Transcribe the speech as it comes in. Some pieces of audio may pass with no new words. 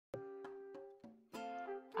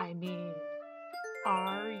I mean,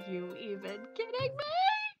 are you even kidding me?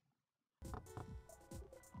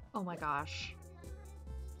 Oh my gosh.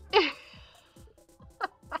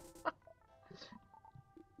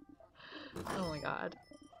 Oh my god.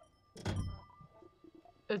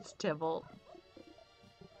 It's Tybalt.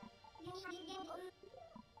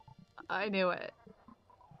 I knew it.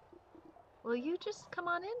 Will you just come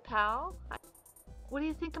on in, pal? What do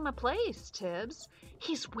you think of my place, Tibbs?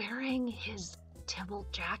 He's wearing his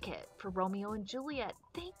Tybalt jacket for Romeo and Juliet.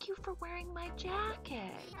 Thank you for wearing my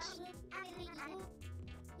jacket.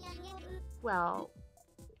 Well,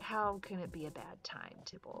 how can it be a bad time,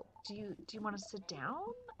 Tybalt? Do you want to sit down?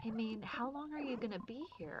 I mean, how long are you gonna be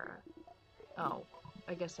here? Oh,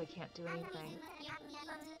 I guess I can't do anything.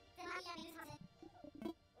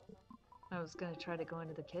 I was gonna try to go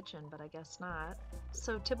into the kitchen, but I guess not.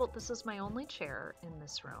 So, Tybalt, this is my only chair in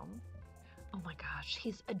this room. Oh my gosh,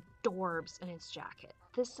 he's adorbs in his jacket.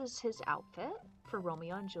 This is his outfit for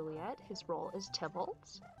Romeo and Juliet. His role is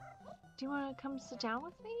Tybalt. Do you want to come sit down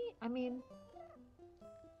with me? I mean,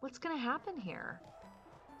 what's gonna happen here?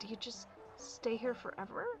 Do you just stay here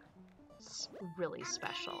forever? It's really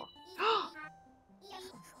special.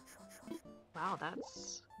 Wow,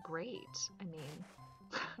 that's great. I mean,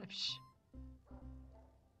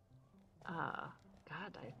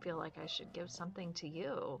 God, I feel like I should give something to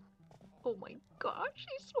you. Oh my gosh,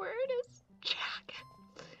 he's wearing his jacket.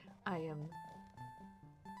 I am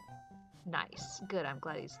nice. Good, I'm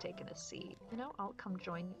glad he's taking a seat. You know, I'll come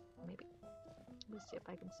join you. Maybe. Let me see if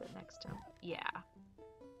I can sit next to him. Yeah.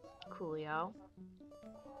 Coolio.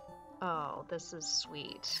 Oh, this is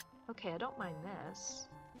sweet. Okay, I don't mind this.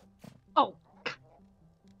 Oh!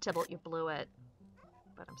 Tybalt, you blew it.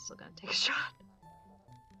 But I'm still gonna take a shot.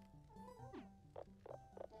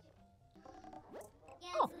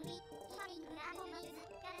 Oh!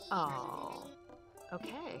 Oh.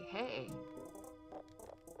 Okay, hey.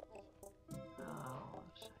 Oh,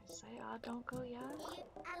 should I say, don't go yet?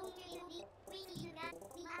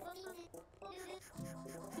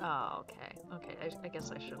 Oh, okay. Okay, I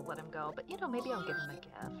guess I should have let him go. But, you know, maybe I'll give him a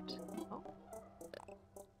gift. Oh.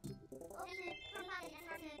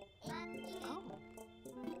 Oh.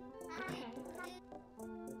 Okay.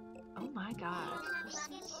 Oh my god.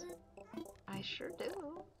 I sure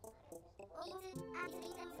do.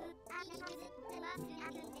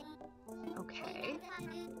 Okay.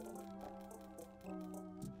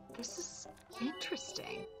 This is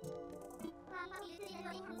interesting.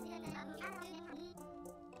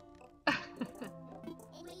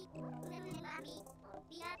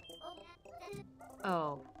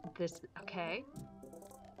 Oh, this, okay.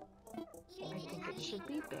 I think it should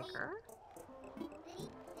be bigger.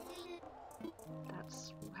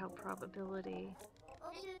 That's how probability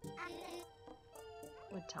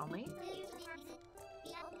would tell me.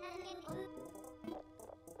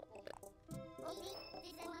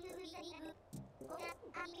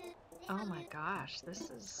 Oh my gosh, this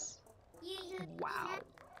is... wow.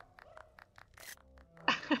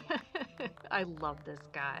 I love this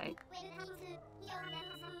guy. I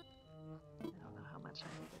don't know how much I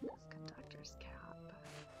needed this conductor's cap.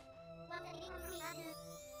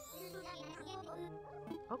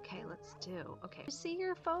 Okay, let's do. Okay. See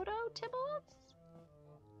your photo, Tybalt?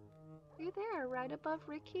 You're there, right above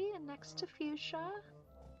Ricky and next to Fuchsia.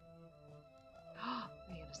 Oh, are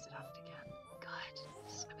you gonna sit on it again? Good.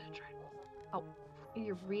 I'm gonna try. Oh,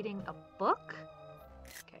 you're reading a book?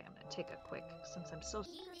 Okay, I'm gonna take a quick, since I'm so...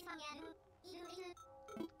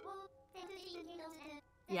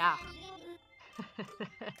 Yeah.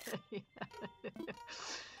 Yeah.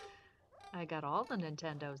 I got all the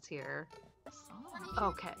Nintendos here.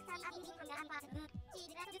 Okay.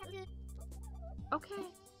 Okay.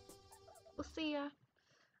 We'll see ya.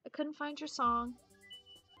 I couldn't find your song.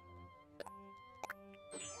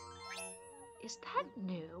 Is that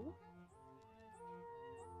new?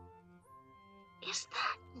 Is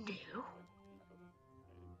that new?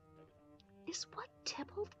 Is what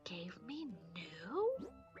Tybalt gave me new?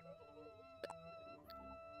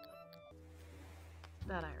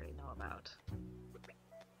 That I already know about.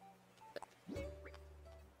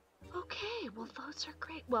 Okay, well those are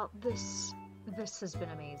great. Well, this has been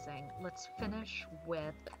amazing. Let's finish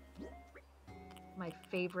with my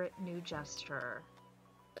favorite new gesture.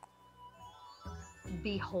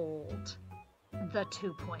 Behold the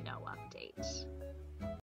 2.0 update.